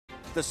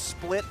the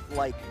split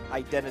like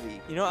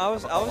identity. You know, I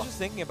was just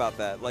thinking about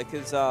that, like,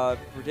 cause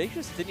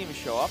Redacious didn't even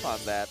show up on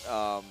that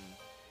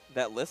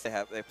that list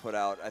they put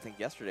out, I think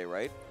yesterday,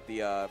 right?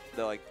 The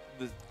like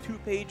the 2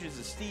 pages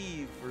of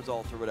Steve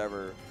results or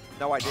whatever.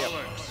 No idea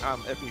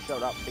if he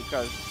showed up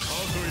because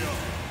Kazuya.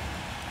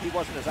 he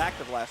wasn't as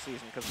active last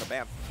season because of the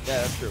ban.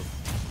 Yeah, that's true.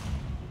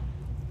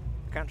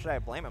 Can't say I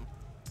blame him.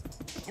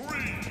 3,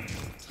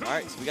 2, All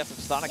right, so we got some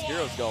Sonic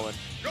Heroes going.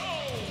 go!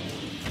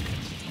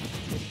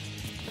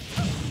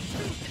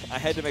 I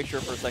had to make sure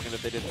for a second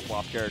that they didn't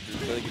swap characters.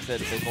 So like you said,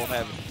 they both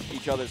have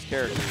each other's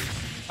characters.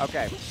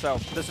 Okay, so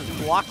this is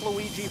Block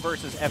Luigi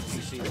versus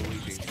FTC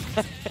Luigi.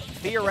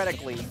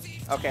 Theoretically,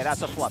 okay,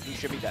 that's a fluff. He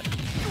should be dead.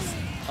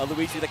 A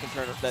Luigi that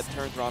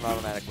turns around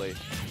automatically.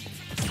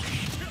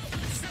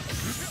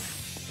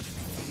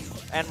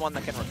 And one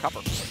that can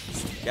recover.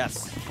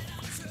 Yes.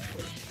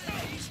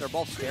 They're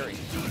both scary.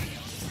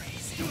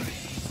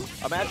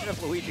 Imagine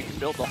if Luigi could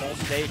build the whole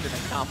stage and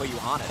then combo you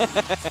on it.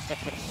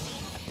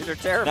 These are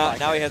terrifying.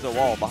 Now he has a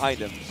wall behind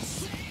him.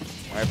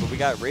 All right, but we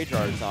got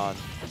Ragers on.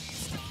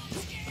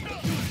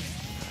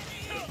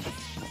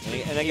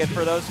 And again,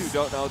 for those who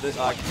don't know, this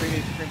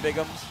previous Cream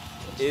BIGGUMS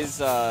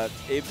is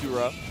Abe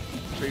Dura,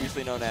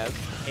 previously known as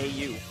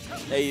AU.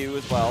 AU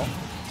as well.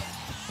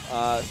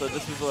 So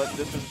this is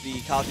the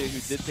Kazuya who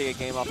did take a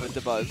game off with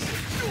the Buzz.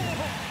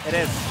 It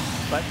is,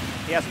 but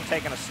he hasn't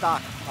taken a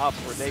stock off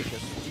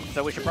Redacious,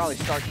 so we should probably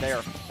start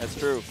there. That's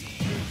true.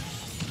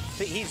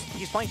 See,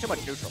 he's playing too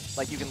much neutral.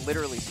 Like, you can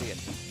literally see it.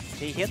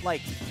 He hit,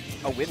 like,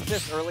 a wind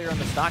fist earlier in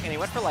the stock, and he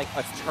went for, like,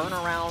 a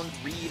turnaround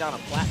read on a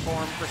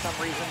platform for some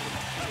reason.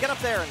 Just get up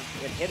there and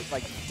hit it,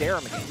 like, dare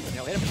him again. You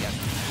know, hit him again.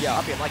 Yeah.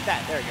 Up him like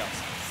that. There you go.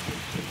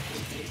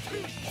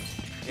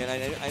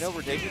 And I know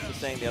Redacious was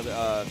saying the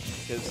other,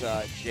 because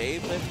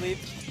Jabe, I believe,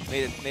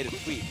 made a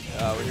tweet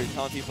where he was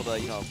telling people to,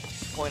 you know,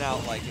 point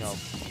out, like, you know,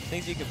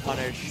 things you can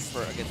punish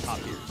against top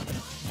tiers.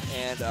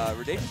 And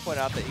Redacious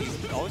pointed out that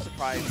he's always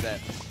surprised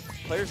that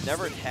players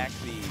never attack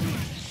the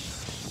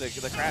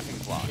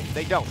crafting block.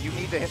 They don't. You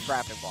need to hit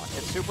crafting block.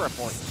 It's super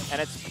important.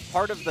 And it's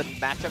part of the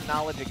matchup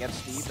knowledge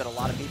against Steve that a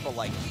lot of people,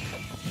 like,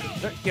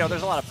 you know,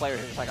 there's a lot of players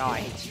who are just like, oh, I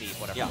hate Steve,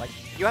 whatever. Yeah. Like,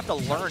 you have to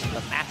learn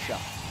the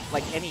matchup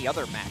like any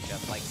other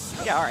matchup. Like,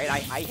 yeah, all right, I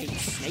hate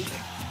Snake.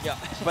 Yeah.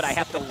 But I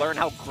have to learn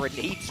how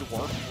grenades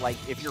work. Like,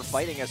 if you're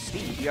fighting a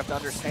Steve, you have to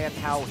understand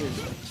how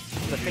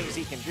the things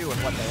he can do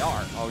and what they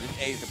are. Oh, just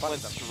Ace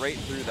went straight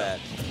through that.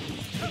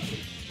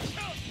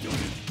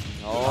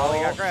 Oh, he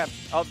got grabbed.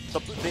 Oh,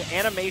 the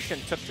animation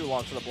took too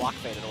long, so the block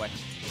faded away.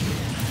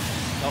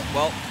 Oh,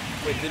 well,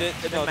 wait, did it?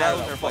 No, that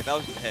was reflect. That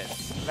was just a hit.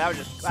 That was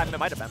just, I mean, it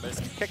might have been, but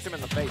it kicked him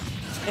in the face.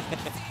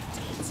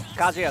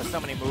 Kazuya has so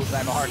many moves, I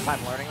have a hard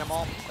time learning them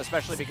all,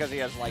 especially because he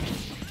has, like,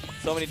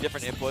 so many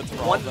different inputs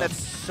for one that's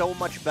so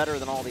much better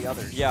than all the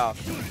others. Yeah.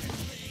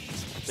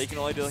 They can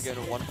only do like in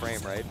 1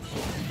 frame, right?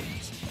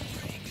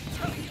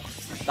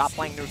 Stop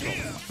playing neutral.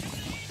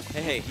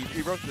 Hey,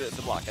 he broke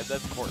the block. That's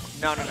important.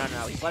 No.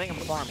 He's letting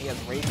him farm. He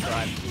has rage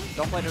drive.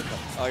 Don't play neutral.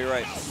 Oh, you're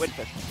right. Wind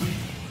fist.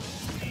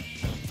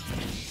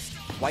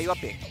 Why are you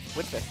up being?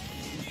 Wind fist.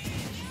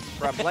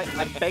 Bro,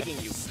 I'm begging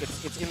you.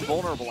 It's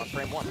invulnerable on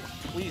frame 1.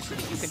 Please,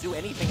 if you can do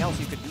anything else,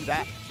 you can do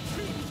that.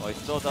 Well, he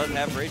still doesn't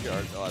have rage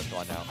guard. Oh, that's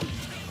gone now.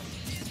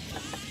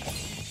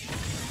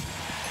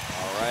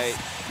 All right.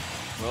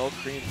 Will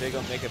Cream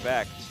BIGGUMS make it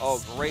back?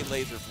 Oh, great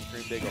laser from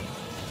Cream BIGGUMS.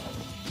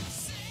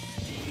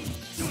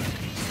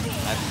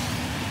 That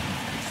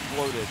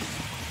exploded.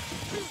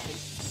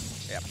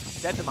 Yeah,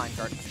 dead to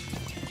minecart.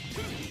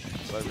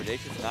 But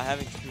Redacious not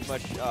having too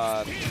much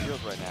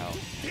shields right now.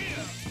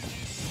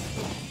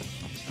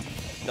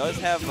 Does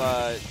have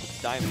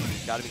diamonds.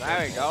 He's got to be careful.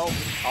 There you go.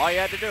 All you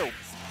had to do.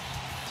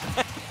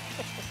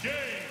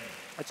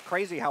 It's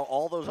crazy how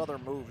all those other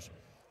moves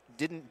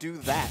didn't do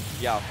that.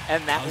 Yeah.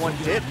 And that one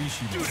did.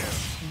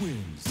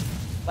 Wins.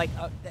 Like,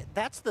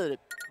 that's the,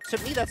 to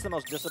me, that's the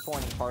most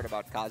disappointing part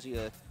about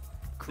Kazuya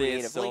creatively.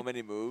 They have so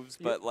many moves,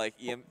 but like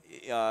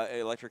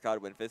Electric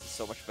God Wind Fist is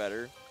so much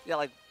better. Yeah,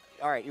 like,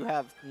 all right, you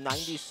have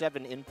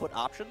 97 input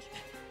options.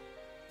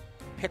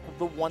 Pick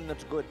the one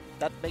that's good.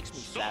 That makes me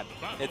sad.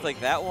 It's like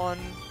that one,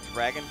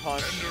 Dragon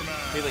Punch,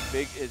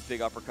 his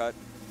big uppercut,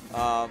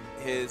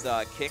 his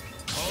kick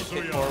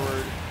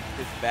forward,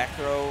 his back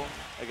throw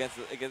against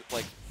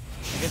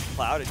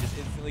Cloud, it just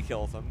instantly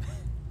kills him.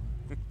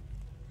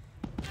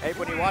 Hey,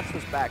 when you watch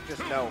this back,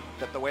 just know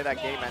that the way that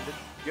game ended,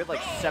 you had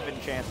like 7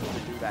 chances to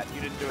do that.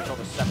 You didn't do it until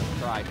the 7th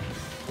try.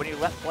 When you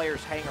let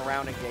players hang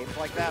around in games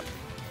like that,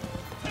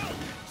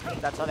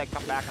 that's how they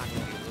come back on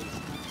you.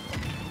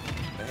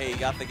 But hey, you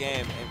got the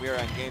game, and we are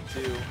on game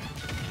 2.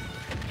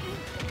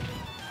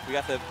 We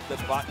got the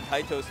bot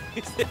Taitos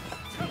music.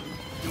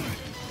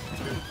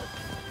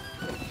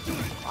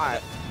 All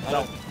right,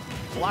 so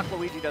Block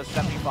Luigi does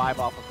 75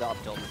 off of the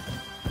up tilt.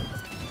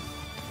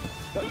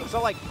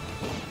 So like,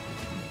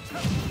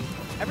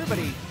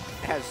 everybody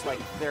has like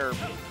their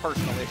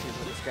personal issues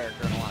with this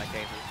character in a lot of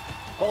cases.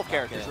 Both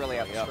characters really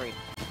have the screen.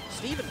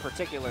 Steve in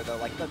particular though,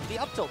 like the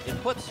up tilt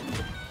inputs,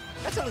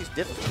 That's at least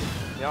difficult.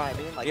 You know what I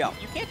mean? Like, Yeah.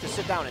 you can't just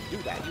sit down and do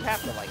that. You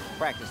have to, like,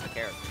 practice the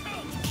character.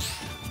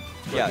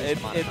 Yeah,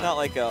 it's not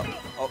like a...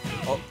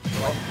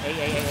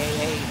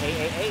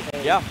 Hey.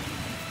 Yeah.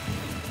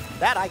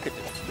 That I could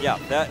do. Yeah,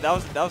 that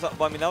was well,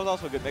 I mean, that was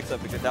also a good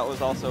mix-up because that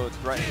was also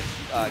grab.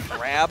 I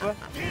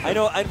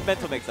know, I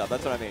mental mix-up.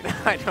 That's what I mean.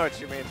 I know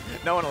what you mean.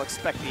 No one will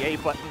expect the A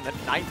button the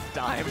 9th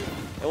time.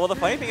 And, well, the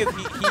funny thing is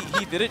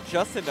he did it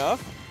just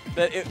enough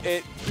that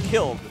it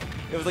killed.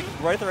 It was like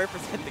right at the right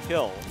percent to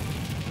kill.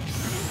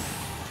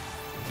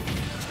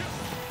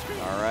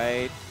 All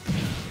right,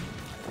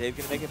 Dave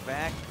gonna make it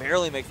back.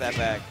 Barely makes that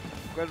back.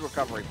 Good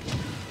recovery.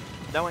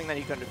 Knowing that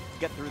he could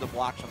get through the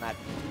blocks from that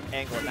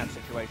angle in that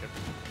situation.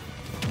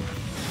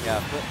 Yeah,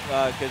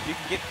 because you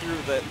can get through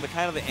the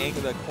kind of the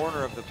angle, the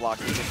corner of the block.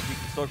 You can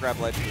still grab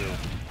ledge through.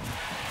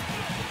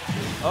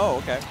 Oh,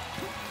 okay.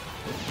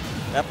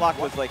 That block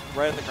was like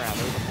right at the ground.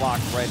 There was a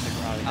block right at the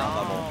ground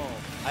level.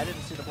 I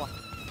didn't see the block.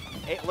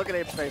 Hey, look at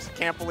Abe's face.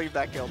 Can't believe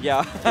that killed.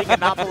 Yeah. He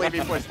cannot believe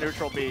he pushed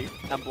neutral B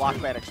and block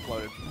pad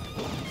exploded.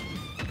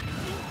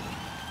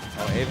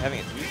 Oh, Abe having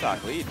a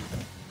 2-stock lead.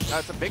 No,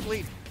 it's a big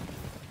lead.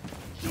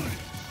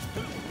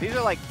 These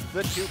are like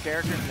the two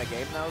characters in the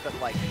game though that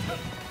like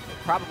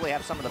probably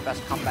have some of the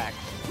best comeback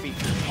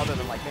features other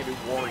than like maybe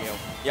Wario.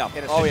 Yeah.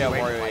 In a Oh yeah,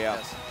 situation Wario. like Yeah.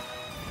 this.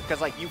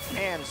 Because like you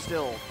can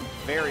still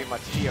very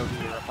much TOD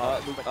your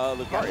opponent.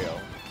 Lucario.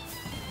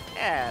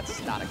 Yeah,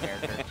 it's not a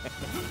character.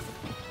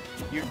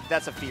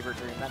 That's a fever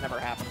dream. That never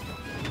happened.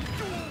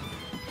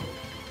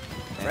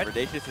 And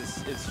Redacious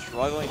is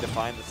struggling to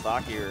find the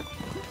stock here.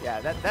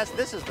 Yeah,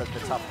 this is the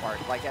tough part.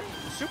 Like at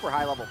super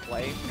high level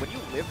play, when you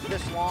live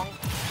this long,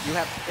 you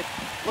have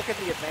look at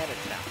the advantage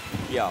now.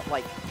 Yeah.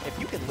 Like if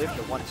you can live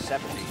to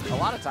 170, a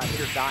lot of times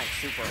you're dying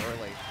super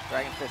early.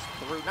 Dragon Fist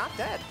through, not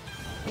dead.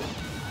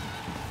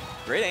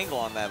 Great angle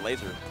on that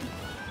laser.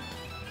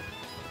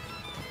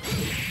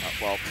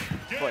 Well,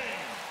 but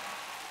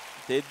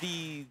did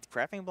the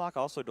crafting block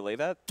also delay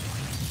that?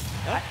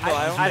 No,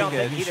 I don't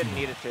think he didn't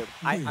need it to.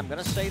 I'm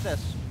gonna say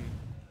this.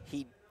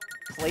 He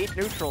played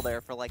neutral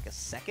there for like a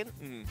second.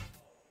 And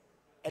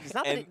it's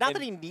not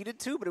that he needed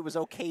to, but it was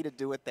okay to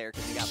do it there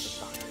because he got the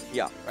stock.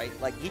 Yeah. Right?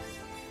 Like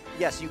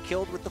yes, you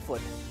killed with the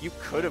foot. You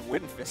could have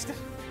wind fisted.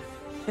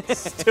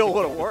 Still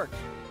would have worked.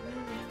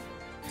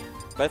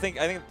 But I think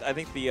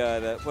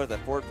the what is that,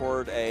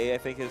 forward A, I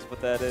think is what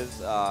that is.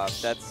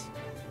 That's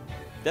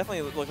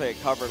definitely looked like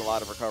it covered a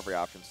lot of recovery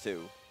options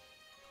too.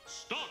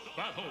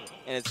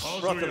 And it's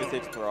relatively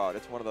safe to throw out.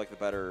 It's one of like the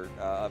better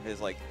of his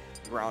like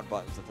ground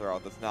buttons to throw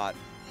out. That's not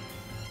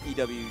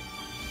EW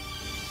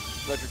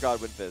Electric God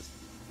Wind Fist.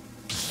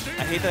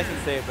 I hate that I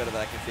can say it better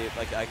than I can say it.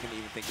 Like I can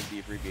even think of the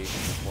abbreviation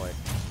at this point.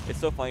 It's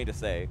so funny to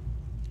say.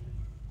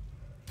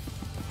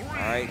 All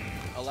right.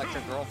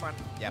 Electric Girlfriend?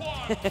 Yep.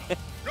 All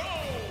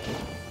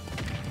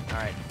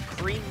right.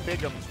 Cream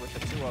Biggums with the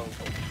 2-0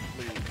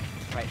 lead.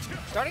 Right.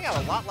 Starting out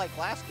a lot like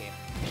last game.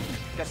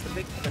 Because the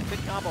big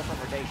combo from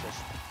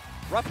Redacious,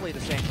 roughly the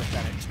same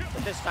percentage,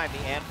 but this time the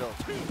Anvil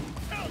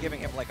giving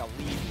him like a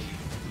lead.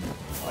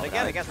 But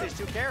again, against these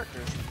two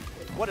characters,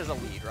 what is a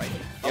lead, right?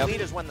 A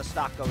lead is when the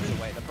stock goes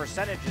away. The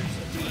percentages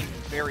mean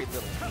very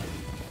little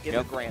in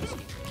the grand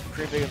scheme.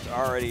 Cream Biggums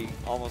already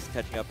almost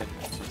catching up in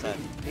percent.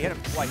 He hit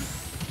him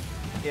twice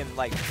in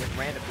like with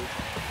random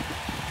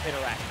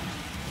interactions.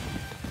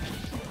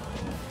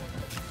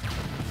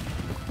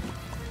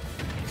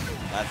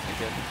 That's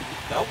good.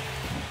 Nope.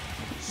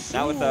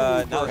 Not with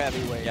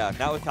heavyweight. Yeah,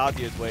 not with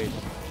Kazuya's weight.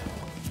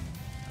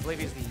 I believe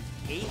he's the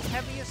 8th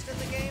heaviest in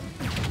the game.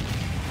 All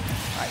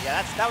right,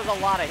 yeah, that was a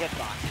lot of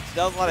hitboxes.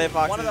 That was a lot of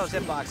hitboxes. One of those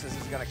hitboxes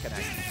is gonna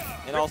connect.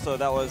 And also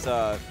that was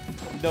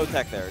no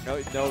tech there.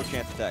 No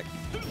chance of tech.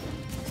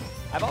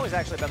 I've always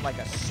actually been like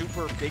a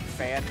super big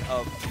fan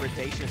of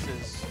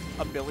Redacious's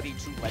ability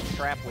to ledge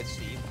trap with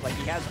Steve. Like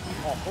he has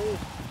a whole,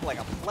 like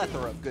a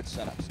plethora of good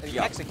setups, and he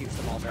executes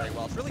them all very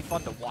well. It's really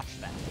fun to watch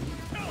that.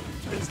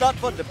 It's not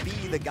fun to be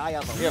the guy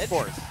on the ledge, of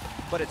course,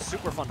 but it's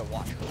super fun to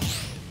watch.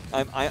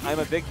 I'm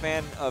a big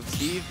fan of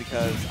Steve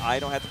because I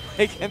don't have to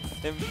play against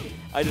him.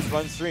 I just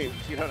run stream.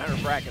 You don't enter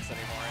brackets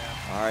anymore,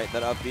 yeah. All right,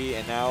 that up B,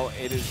 and now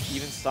it is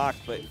even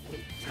stocked, but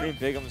Cream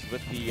Biggums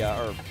with the,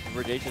 or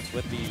Redacious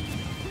with the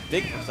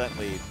big percent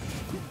lead.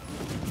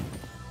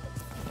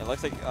 It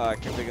looks like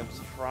Cream Biggums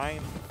trying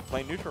to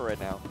play neutral right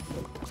now.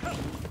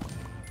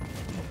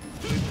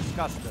 We've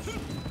discussed this.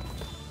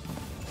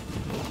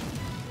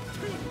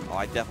 Oh,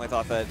 I definitely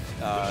thought that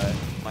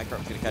Minecraft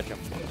was going to catch him.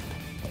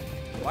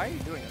 Why are you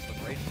doing this with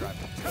Rage Drive?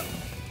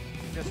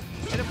 Just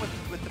hit him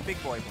with the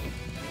big boy move.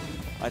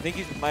 I think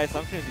my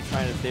assumption is he's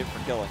trying to save it for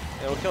killing.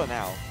 It'll kill it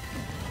now.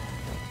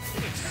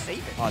 Save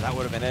it. Oh, that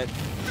would have been it.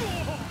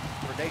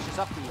 Redacious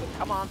up to you.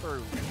 Come on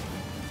through.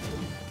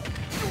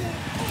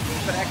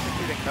 He's been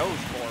executing those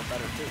four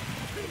better too.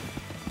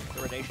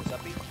 The Redacious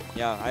up beat.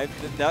 Yeah,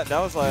 that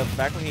was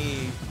back when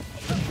he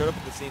showed up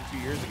at the scene 2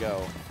 years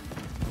ago.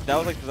 That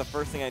was like the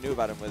first thing I knew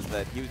about him was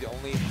that he was the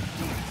only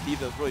Steve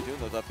that was really doing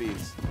those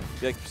upbeats.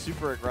 Like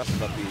super aggressive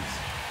upbeats.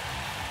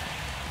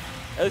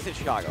 At least in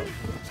Chicago.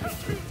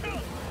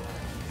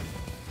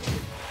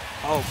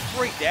 Oh,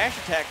 great dash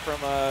attack from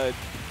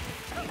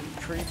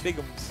Cream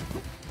BIGGUMS.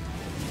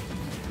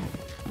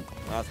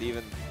 Not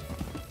even.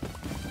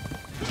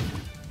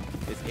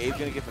 Is Abe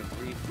gonna get the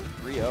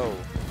 3-0?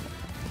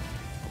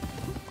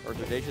 Or is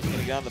Redacious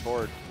gonna get on the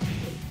board?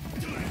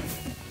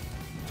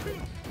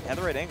 Had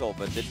the right angle,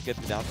 but didn't get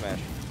the down smash.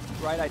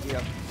 Right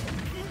idea.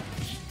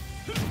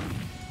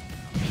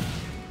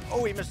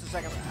 Oh, he missed the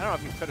second. I don't know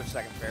if he could have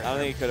second fair. I don't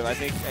think he could have. I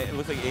think it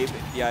looks like Abe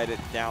DI'd it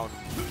down.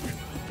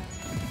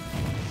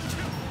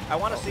 I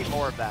want to see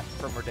more of that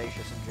from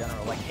Redacious in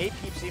general. Like, Abe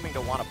keeps seeming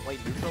to want to play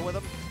neutral with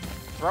him.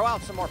 Throw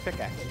out some more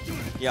pickaxes.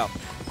 Yeah.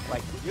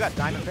 Like, you got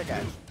diamond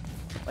pickaxe.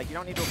 Like, you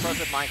don't need to approach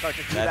with minecart,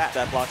 just do that.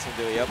 That blocks him,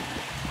 do it, yep.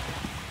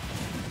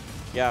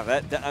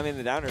 Yeah, I mean,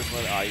 the downers,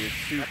 you're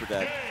super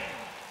dead.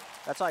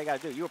 That's all you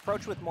got to do. You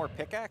approach with more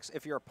pickaxe.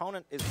 If your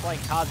opponent is playing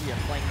Kazuya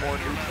and playing more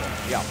neutral,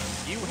 yeah,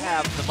 you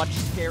have the much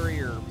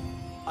scarier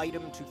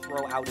item to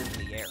throw out into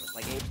the air.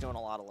 Like, Abe's doing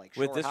a lot of, like,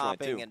 short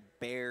hopping and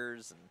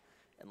bears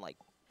and, like,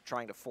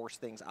 trying to force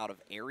things out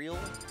of aerial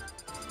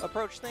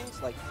approach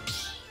things. Like,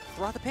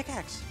 throw out the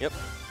pickaxe. Yep.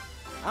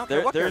 I don't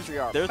care what character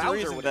you are. There's a Bowser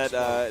reason would that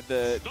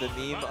explode. the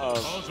meme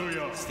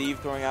of Steve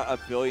throwing out 1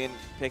 billion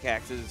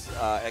pickaxes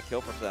at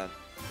kill percent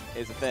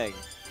is a thing.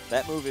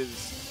 That move is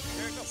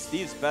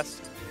Steve's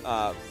best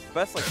like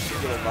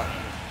singular button.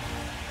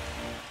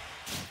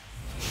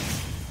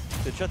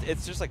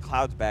 It's just like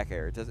Cloud's back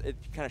air. It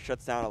kind of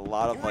shuts down a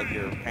lot of like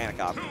your panic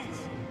options.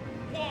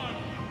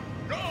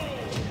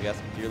 We got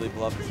some dearly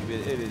beloved.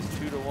 It is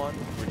 2-1.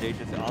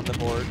 Redacious on the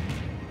board.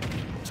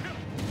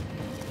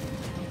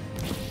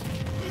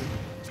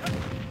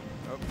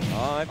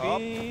 Oh, might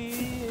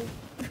be.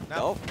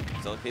 Nope.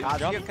 Still keeps Kazuya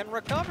jumping. can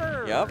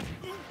recover. Yep.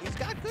 He's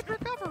got good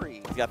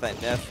recovery. He's got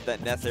that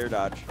Ness air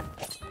dodge.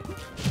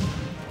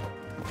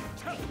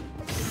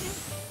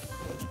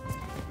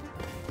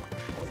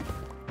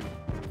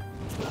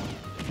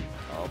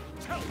 Oh.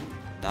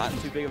 Not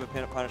too big of a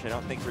punish. I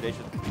don't think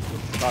Redacious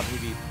thought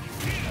he'd be.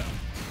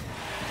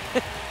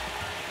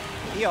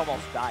 He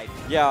almost died.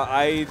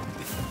 Yeah,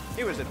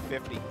 He was at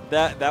 50.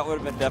 That would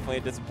have been definitely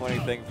a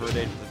disappointing thing for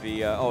Redacious to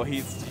be. Oh,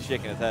 he's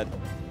shaking his head.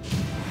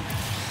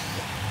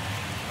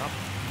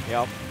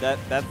 Yep,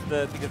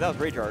 because that was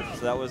Rage Art,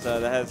 so that was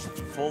that has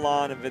full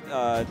on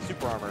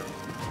super armor.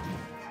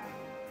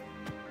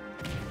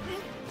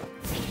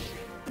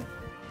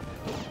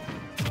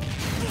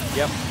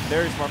 Yep,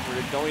 very smart for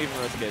it. Don't even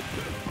risk it.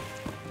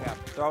 Yeah,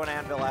 throw an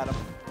anvil at him.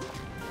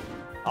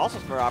 Also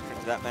smart option,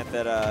 because that meant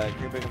that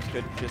Green BIGGUMS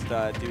could just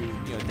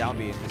do down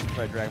B and just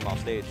try to drag him off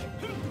stage.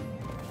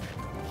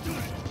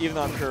 Even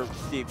though I'm sure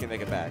Steve can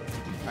make it back.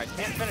 All right,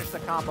 can't finish the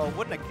combo.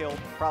 Wouldn't have killed.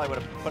 Probably would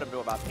have put him to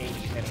about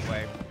 80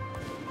 anyway.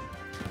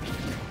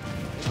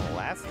 The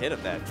last hit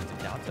of that, just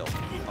a down tilt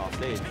off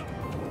stage.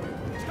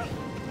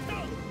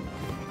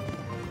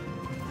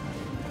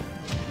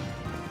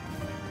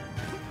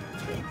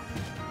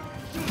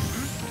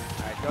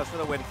 All right, goes for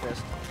the wind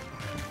fist.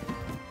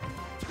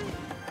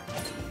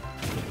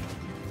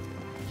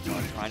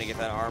 Trying to get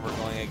that armor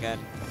going again.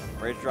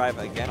 Rage drive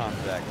again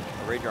onto that.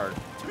 Rage art.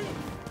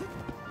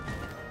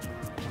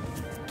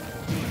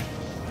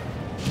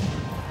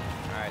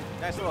 All right,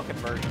 nice little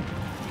conversion.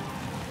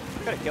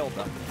 Could have killed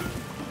them.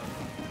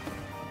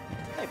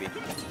 Maybe.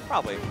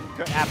 Probably.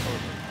 Could,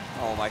 absolutely.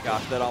 Oh my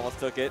gosh, that almost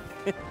took it.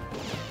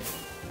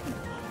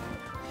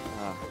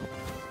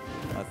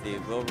 Let's see,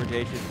 will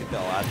Redacious get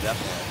that? Oh,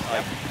 definitely.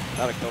 Like,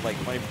 that would have killed like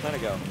 20%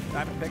 ago.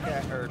 Diamond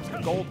pickaxe, or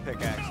gold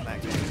pickaxe in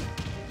that case.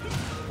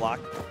 Block.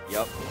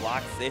 Yep,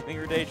 block saving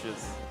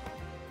Redacious.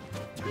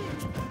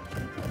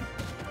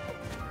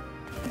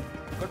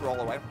 Good roll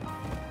away.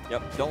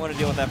 Yep, don't want to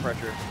deal with that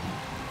pressure.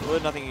 Really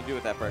nothing you can do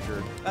with that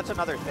pressure. That's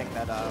another thing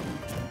that a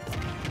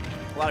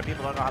lot of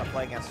people don't know how to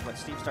play against. When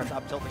Steve starts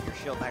up tilting your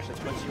shield and actually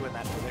puts you in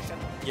that position,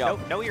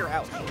 Yep. know you're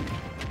out.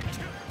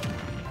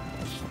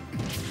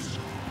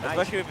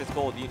 Especially if it's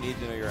gold, you need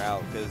to know you're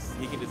out, because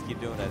he can just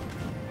keep doing it.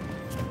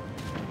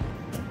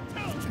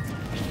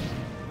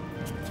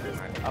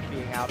 Right, up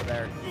being out of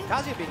there.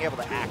 Kazuya being able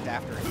to act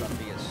after his up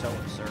B is so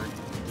absurd.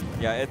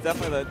 Yeah, it's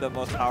definitely the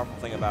most powerful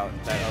thing about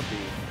that up B.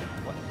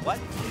 What?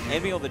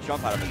 And being able to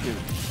jump out of it, too.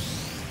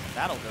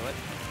 That'll do it.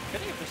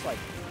 Couldn't he have just, like,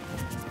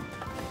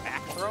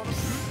 back thrown him?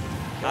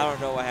 I don't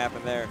know what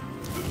happened there.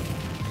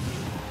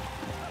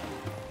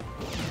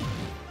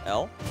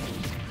 L?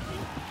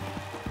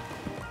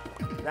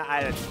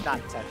 Not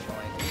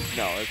intentionally.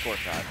 No, of course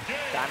not.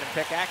 Diamond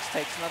Pickaxe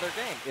takes another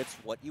game. It's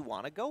what you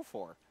want to go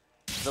for.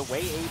 The way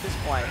Abe is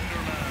playing,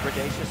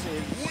 Redacious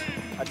is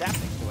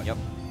adapting to it. Yep.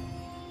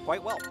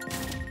 Quite well.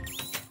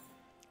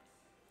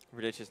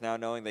 Redacious now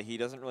knowing that he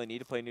doesn't really need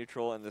to play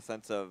neutral in the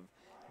sense of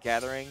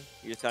gathering.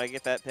 You just got to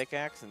get that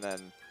pickaxe and then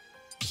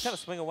just kind of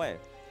swing away.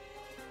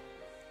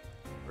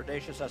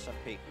 Redacious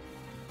SMP.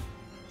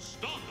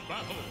 Start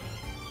battle.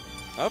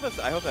 I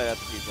hope that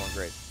SMP is going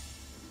great.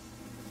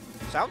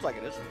 Sounds like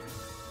it is.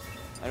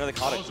 I know they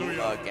call it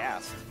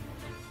gas.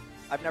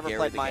 I've never Gary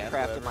played the Gas,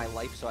 Minecraft in whatever. my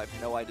life, so I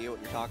have no idea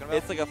what you're talking about.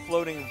 It's like a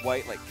floating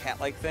white, like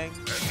cat-like thing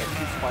that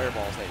shoots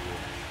fireballs at you.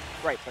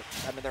 Right, but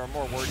I mean there are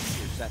more words to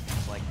your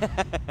sentence, like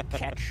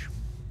catch.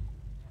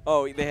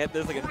 Oh,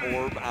 there's like an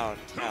orb. I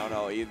don't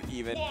know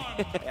even.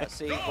 Yeah,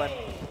 see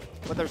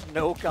when there's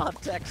no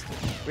context.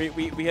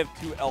 We have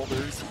two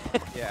elders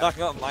Yeah.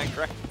 talking about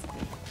Minecraft.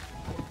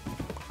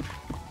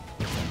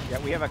 Yeah,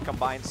 we have a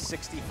combined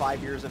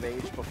 65 years of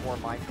age before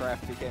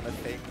Minecraft became a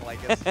thing. Like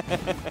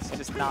it's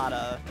just not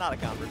a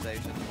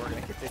conversation we're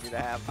gonna continue to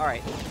have. All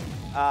right,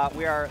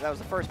 that was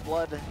the first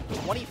blood.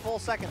 20 full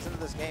seconds into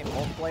this game.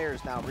 Both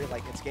players now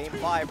like it's game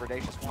 5.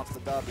 Redacious wants the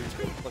dub.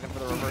 He's looking for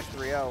the reverse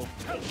 3-0.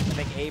 I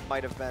think Abe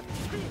might have been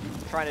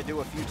trying to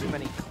do a few too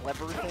many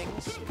clever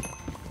things.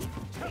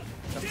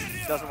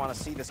 Doesn't want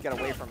to see this get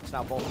away from him. So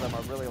now both of them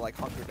are really like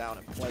hunkered down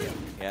and playing.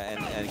 Yeah,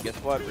 and guess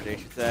what?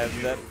 Redacious has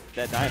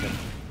that diamond.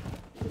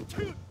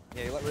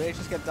 Yeah, you let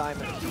Redacious get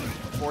diamond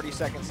 40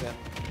 seconds in.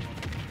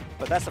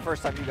 But that's the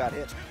first time you got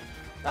hit.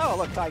 Oh,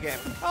 look, tie game.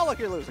 Oh, look,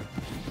 you're losing.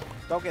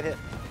 Don't get hit.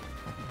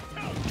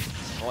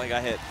 Only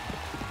got hit.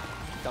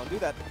 Don't do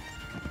that.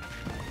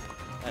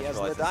 He has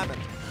the realized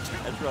diamond.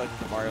 I just realized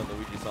it's a Mario and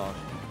Luigi song.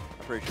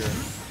 I'm pretty sure.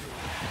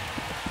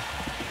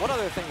 One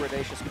other thing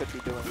Redacious could be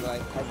doing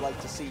that I'd like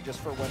to see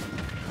just for when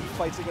he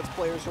fights against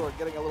players who are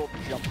getting a little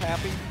jump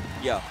happy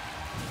Yeah.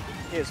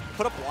 is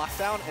put a block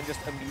down and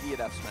just immediate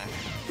F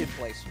smash in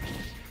place.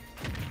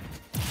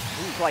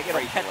 Like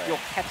you'll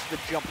catch the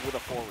jump with a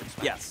forward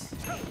smash. Yes.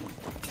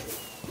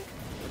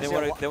 They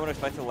want to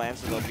expect to land,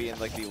 so they'll be in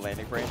like the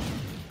landing frame.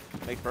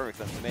 Makes perfect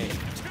sense to me.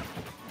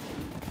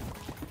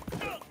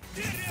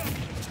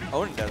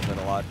 Odin does that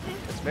a lot.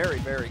 It's very,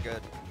 very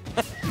good.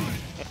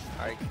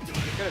 All right,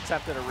 good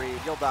attempt at a read.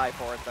 You'll die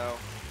for it though.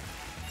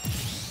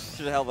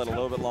 Should have held it a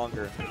little bit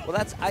longer. Well,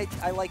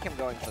 I like him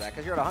going for that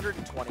because you're at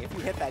 120. If you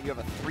hit that, you have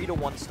a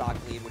 3-to-1 stock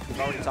lead, which we've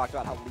already talked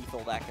about how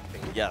lethal that can be.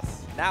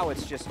 Yes. Now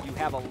it's just you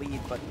have a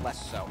lead, but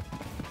less so.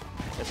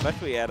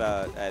 Especially at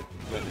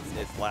when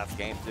it's last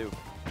game too.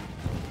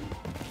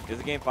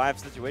 It's a game 5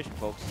 situation,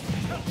 folks.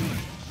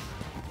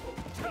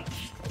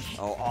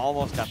 Oh,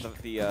 almost got the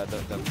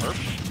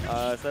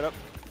perp set up.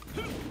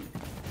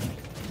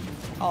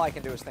 All I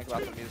can do is think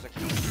about the music.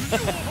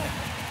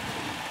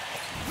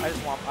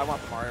 I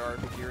want the Mario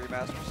RPG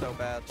remaster so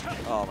bad.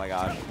 Oh my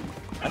gosh.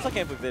 I still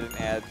can't believe they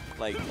didn't add,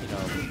 like,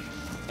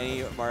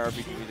 any Mario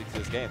RPG music to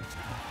this game.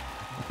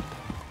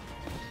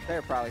 They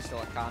were probably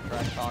still in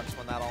contract talks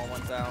when that all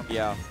went down.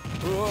 Yeah.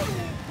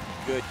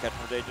 Good catch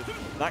from Redacious.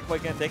 Not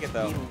quite gonna take it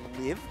though.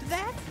 He lived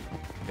that?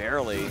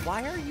 Barely.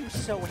 Why are you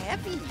so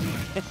heavy?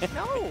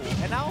 No,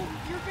 and now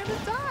you're gonna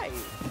die.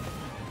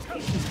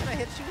 He's just gonna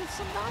hit you with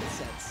some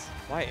nonsense.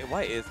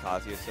 Why is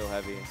Kazuya so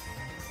heavy?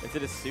 Is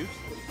it his suit?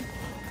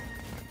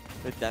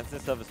 The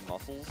denseness of his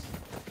muscles?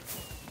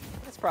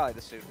 It's probably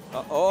the suit.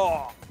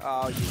 Oh,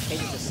 you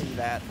hate to see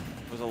that.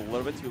 was a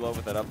little bit too low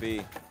with that up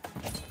B.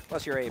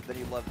 Plus you're Abe, then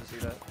you'd love to see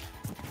that.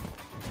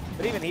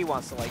 But even he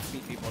wants to like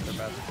beat people at their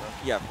best. So.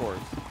 Yeah, of course.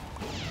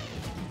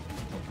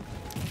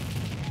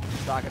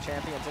 Stock of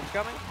Champions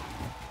incoming.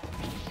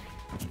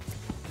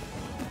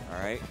 All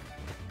right.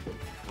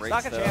 Great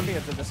Stock of stuff.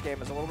 Champions in this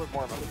game is a little bit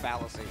more of a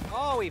fallacy.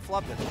 Oh, he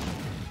flubbed it.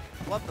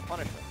 Flubbed the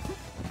punishment.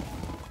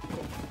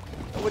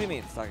 What do you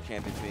mean, Stock of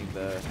Champions being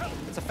the...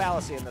 It's a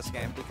fallacy in this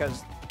game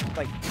because,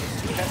 like,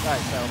 Steve has, all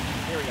right, so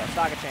here we go,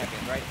 Stock of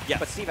Champions, right? Yes.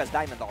 But Steve has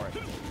Diamond already.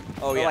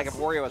 Oh, so, yes. like, if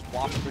Wario has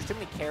Waffle, there's too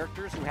many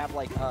characters who have,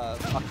 like, a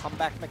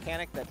comeback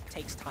mechanic that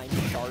takes time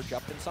to charge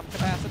up in some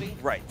capacity.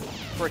 Right.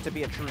 For it to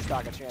be a true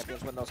Stock of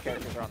Champions when those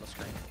characters are on the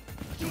screen.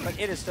 But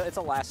it is still, it's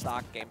a last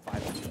stock game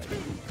 5 anyway.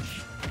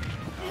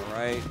 All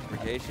right,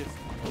 Redacious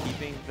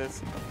keeping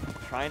this,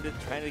 trying to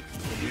keep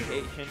the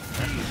patient,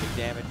 trying to keep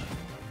damage.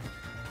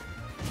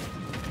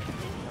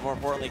 And more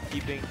importantly,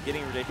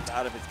 getting Redacious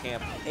out of his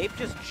camp. Abe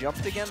just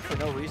jumped again for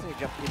no reason. He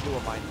jumped into a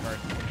minecart.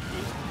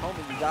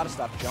 Homie, you gotta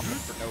stop jumping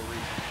for no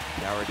reason.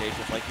 Now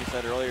Redacious, like you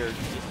said earlier,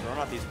 just throwing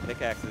out these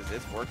pickaxes,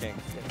 it's working.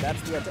 That's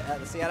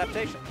the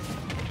adaptation.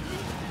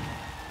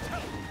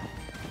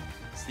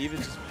 Steve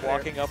is just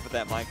walking up with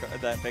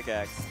that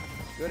pickaxe.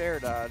 Good air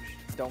dodge.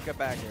 Don't get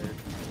back aired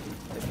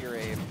if you're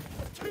Abe.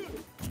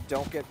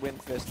 Don't get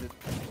wind fisted.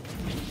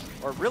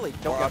 Or really,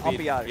 don't get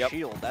uppy out of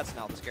shield. That's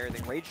now the scary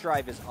thing. Rage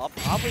drive is up.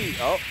 Probably.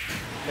 Oh,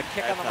 the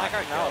kick on the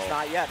minecart. No, it's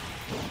not yet.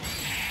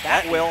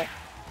 That will.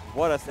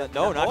 What a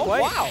no, not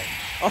quite. Wow.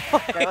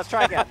 Okay, let's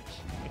try again.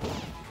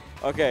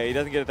 Okay, he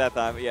doesn't get it that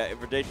time. But yeah,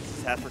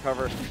 Redacious has to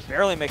recover.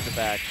 Barely makes it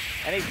back.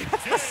 And he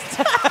gets the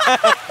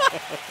stop.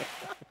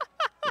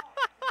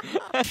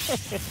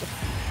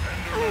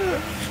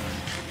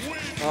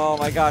 Oh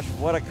my gosh,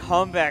 what a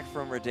comeback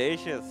from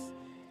Redacious.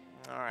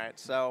 All right,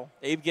 so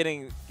Abe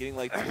getting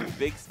like 2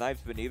 big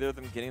snipes, but neither of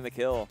them getting the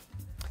kill.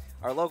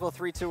 our local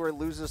 3-2er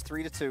loses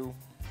 3-2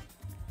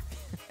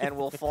 and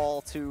will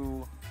fall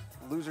to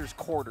losers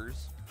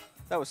quarters.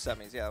 That was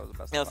semis, yeah, that was the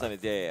best. No,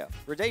 semis, yeah.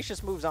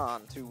 Redacious moves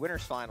on to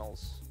winners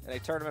finals in a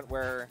tournament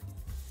where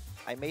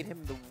I made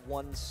him the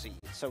 1 seed,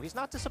 so he's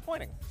not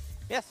disappointing.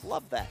 Yes,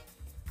 love that.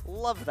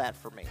 Love that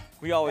for me.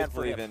 We always And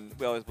for believe him.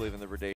 in the Redacious.